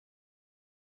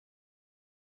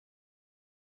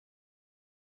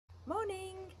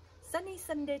Morning, sunny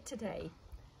Sunday today.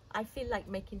 I feel like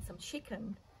making some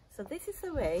chicken, so this is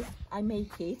the way I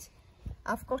make it.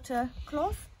 I've got a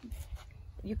cloth.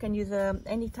 You can use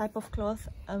any type of cloth.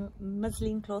 A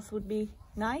muslin cloth would be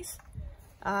nice.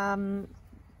 I've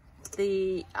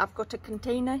got a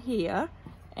container here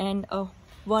and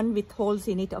one with holes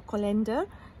in it, a colander.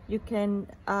 You can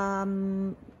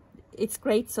it's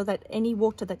great so that any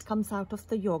water that comes out of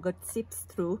the yogurt seeps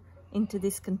through into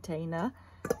this container.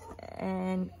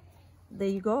 And there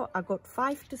you go. I got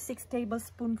 5 to 6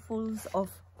 tablespoonfuls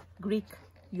of Greek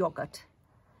yogurt.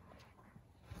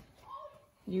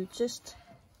 You just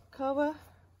cover.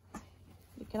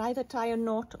 You can either tie a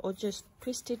knot or just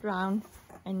twist it round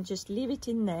and just leave it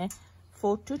in there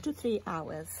for 2 to 3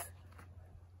 hours.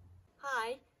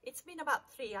 Hi, it's been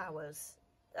about 3 hours.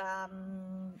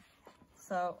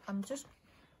 So I'm just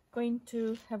going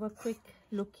to have a quick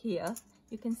look here.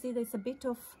 You can see there's a bit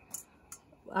of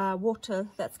water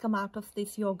that's come out of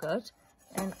this yogurt,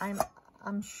 and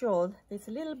I'm sure there's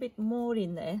a little bit more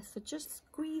in there, so just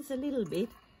squeeze a little bit.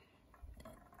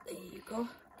 There you go.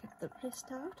 Get the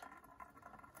rest out.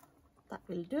 That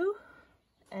will do.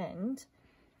 And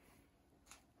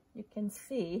you can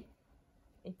see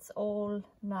it's all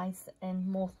nice and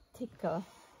more thicker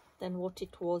than what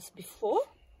it was before.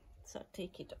 So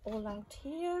take it all out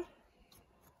here.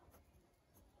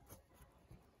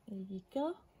 There you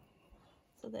go.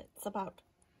 So that's about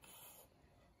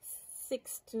 5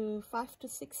 to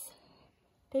 6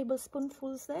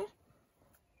 tablespoonfuls there.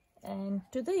 And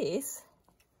to this,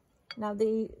 now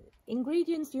the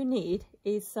ingredients you need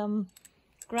is some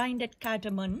grinded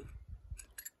cardamom,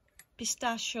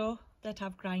 pistachio that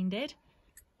I've grinded,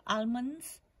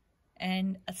 almonds,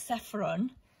 and a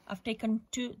saffron. I've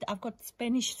got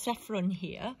Spanish saffron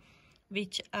here,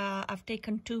 which I've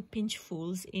taken 2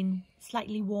 pinchfuls in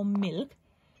slightly warm milk,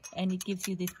 and it gives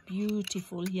you this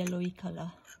beautiful yellowy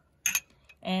color.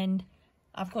 And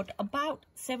I've got about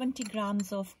 70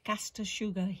 grams of castor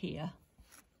sugar here.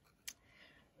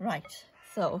 Right,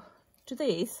 so to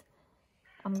this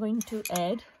I'm going to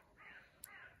add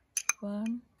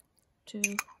 1, 2,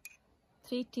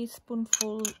 3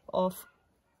 teaspoonfuls of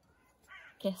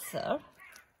Castor.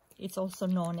 It's also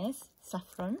known as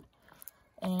saffron,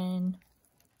 and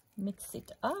mix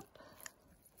it up.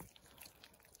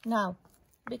 Now,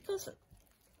 because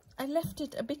I left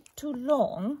it a bit too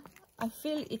long, I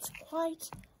feel it's quite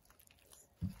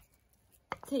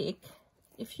thick.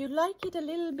 If you like it a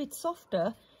little bit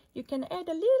softer, you can add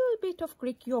a little bit of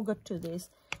Greek yogurt to this,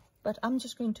 but I'm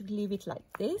just going to leave it like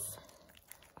this.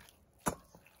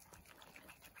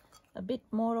 A bit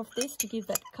more of this to give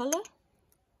that color.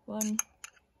 1,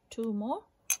 2 more.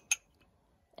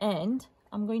 And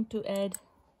I'm going to add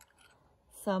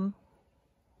some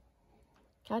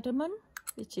cardamom,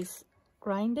 which is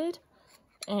grinded,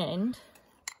 and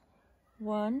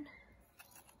 1,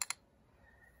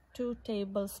 2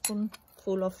 tablespoons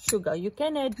full of sugar. You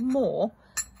can add more,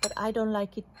 but I don't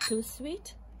like it too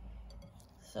sweet.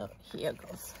 So here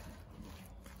goes.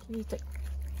 Give it a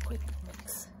quick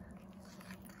mix.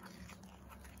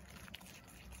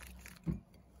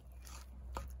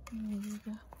 There you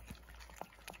go.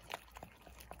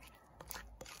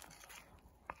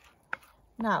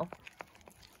 Now,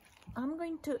 I'm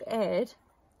going to add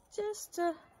just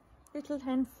a little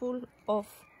handful of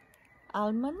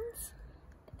almonds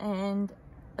and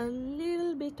a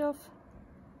little bit of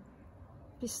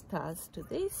pistachios to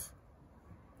this,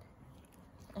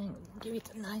 and give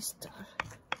it a nice stir.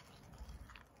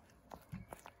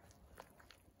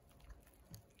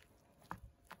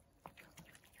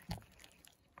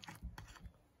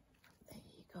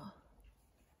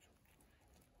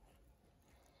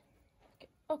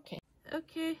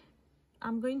 Okay,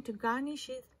 I'm going to garnish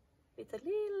it with a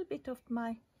little bit of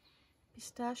my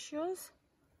pistachios,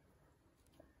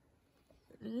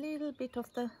 a little bit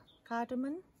of the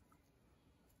cardamom,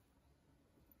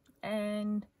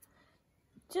 and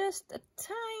just a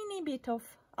tiny bit of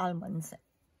almonds.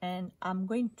 And I'm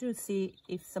going to see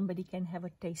if somebody can have a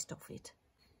taste of it.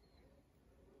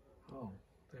 Oh,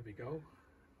 there we go.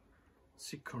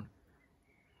 Shrikhand.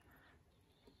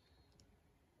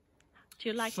 Do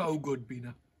you like it? So good,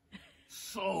 Bina.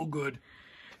 So good.